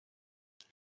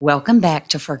Welcome back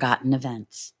to Forgotten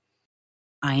Events.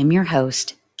 I am your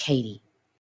host, Katie.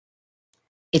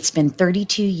 It's been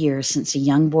 32 years since a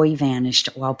young boy vanished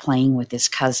while playing with his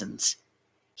cousins.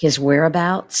 His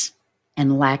whereabouts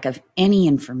and lack of any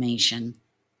information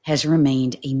has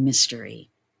remained a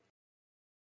mystery.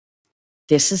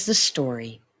 This is the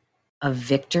story of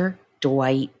Victor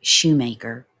Dwight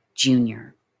Shoemaker,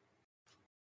 Jr.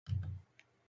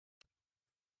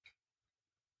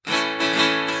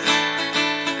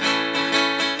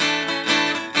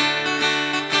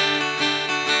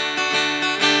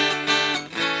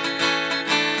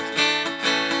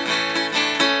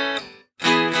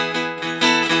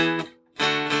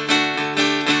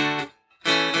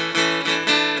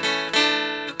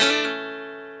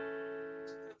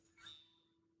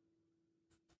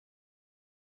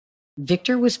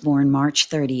 Victor was born March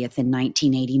 30th in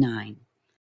 1989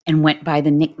 and went by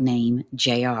the nickname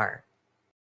JR.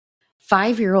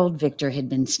 5-year-old Victor had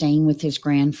been staying with his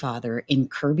grandfather in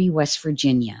Kirby, West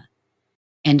Virginia,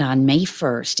 and on May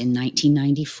 1st in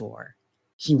 1994,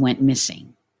 he went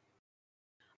missing.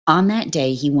 On that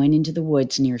day, he went into the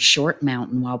woods near Short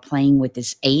Mountain while playing with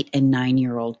his 8- and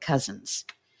 9-year-old cousins,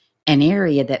 an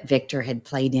area that Victor had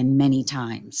played in many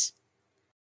times.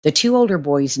 The two older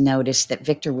boys noticed that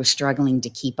Victor was struggling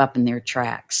to keep up in their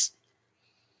tracks.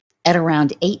 At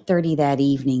around 8:30 that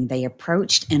evening, they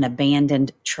approached an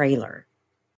abandoned trailer,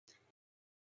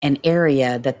 an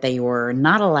area that they were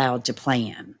not allowed to play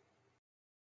in.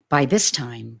 By this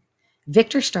time,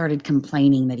 Victor started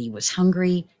complaining that he was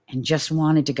hungry and just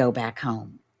wanted to go back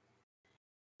home.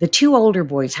 The two older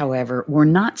boys, however, were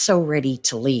not so ready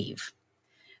to leave,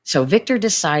 so Victor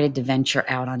decided to venture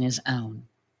out on his own.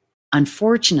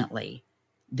 Unfortunately,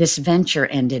 this venture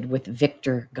ended with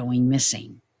Victor going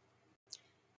missing.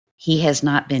 He has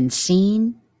not been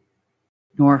seen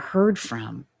nor heard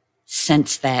from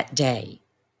since that day.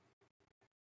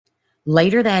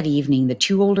 Later that evening, the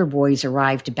two older boys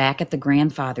arrived back at the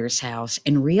grandfather's house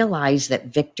and realized that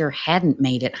Victor hadn't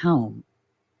made it home.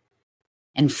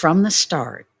 And from the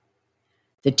start,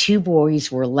 the two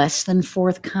boys were less than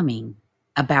forthcoming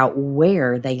about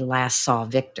where they last saw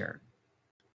Victor,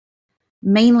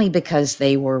 mainly because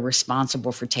they were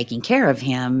responsible for taking care of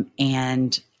him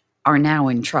and are now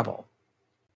in trouble.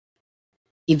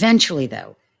 Eventually,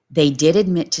 though, they did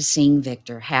admit to seeing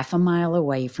Victor half a mile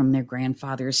away from their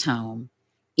grandfather's home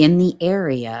in the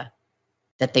area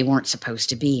that they weren't supposed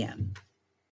to be in.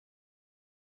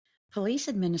 Police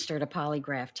administered a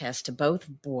polygraph test to both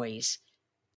boys,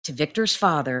 to Victor's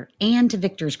father and to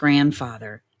Victor's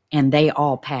grandfather, and they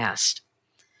all passed.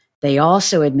 They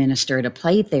also administered a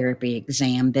play therapy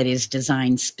exam that is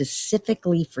designed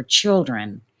specifically for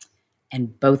children,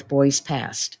 and both boys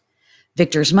passed.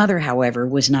 Victor's mother, however,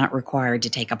 was not required to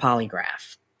take a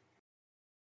polygraph.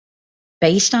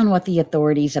 Based on what the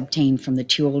authorities obtained from the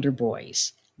two older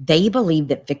boys, they believed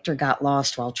that Victor got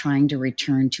lost while trying to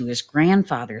return to his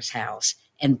grandfather's house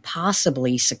and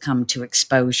possibly succumbed to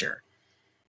exposure.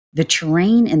 The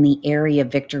terrain in the area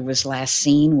Victor was last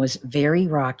seen was very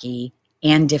rocky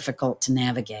and difficult to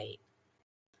navigate.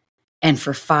 And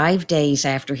for 5 days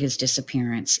after his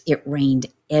disappearance, it rained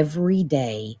every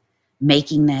day,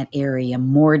 making that area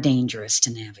more dangerous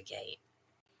to navigate.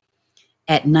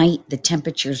 At night, the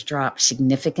temperatures dropped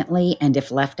significantly, and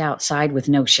if left outside with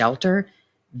no shelter,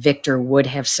 Victor would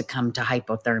have succumbed to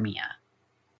hypothermia.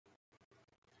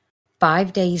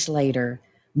 5 days later,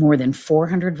 more than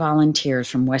 400 volunteers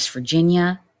from West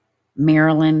Virginia,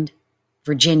 Maryland,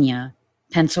 Virginia,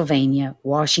 Pennsylvania,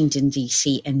 Washington,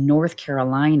 D.C., and North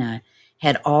Carolina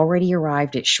had already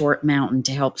arrived at Short Mountain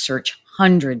to help search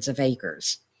hundreds of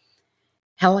acres.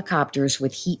 Helicopters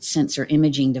with heat sensor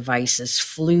imaging devices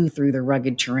flew through the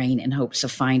rugged terrain in hopes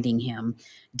of finding him.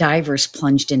 Divers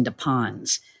plunged into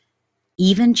ponds.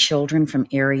 Even children from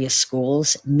area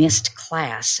schools missed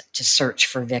class to search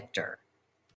for Victor.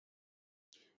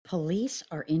 Police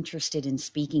are interested in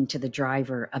speaking to the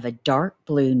driver of a dark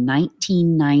blue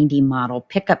 1990 model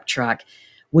pickup truck,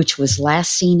 which was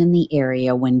last seen in the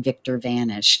area when Victor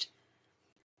vanished.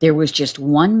 There was just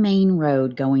one main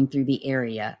road going through the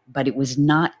area, but it was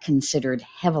not considered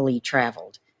heavily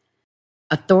traveled.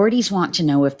 Authorities want to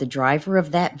know if the driver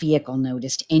of that vehicle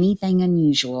noticed anything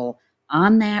unusual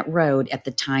on that road at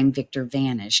the time Victor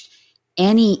vanished.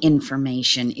 Any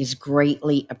information is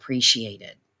greatly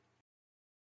appreciated.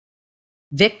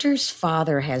 Victor's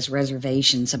father has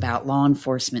reservations about law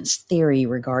enforcement's theory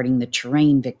regarding the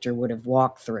terrain Victor would have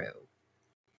walked through.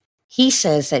 He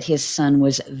says that his son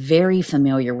was very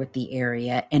familiar with the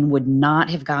area and would not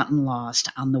have gotten lost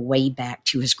on the way back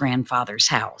to his grandfather's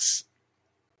house.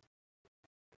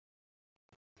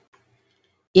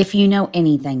 If you know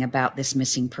anything about this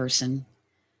missing person,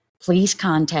 please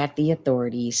contact the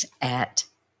authorities at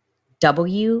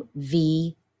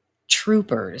wvtroopers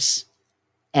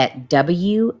at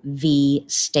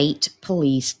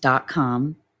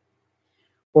wvstatepolice.com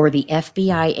or the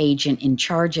FBI agent in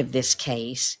charge of this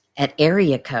case at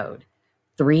area code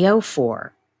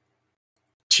 304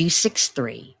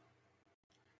 263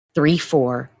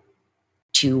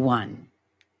 3421.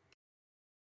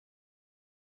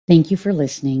 Thank you for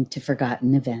listening to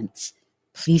Forgotten Events.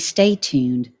 Please stay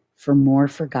tuned for more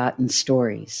forgotten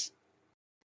stories.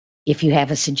 If you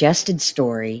have a suggested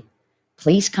story,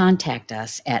 please contact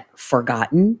us at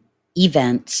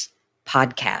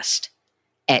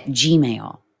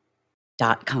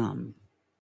forgotteneventspodcast@gmail.com.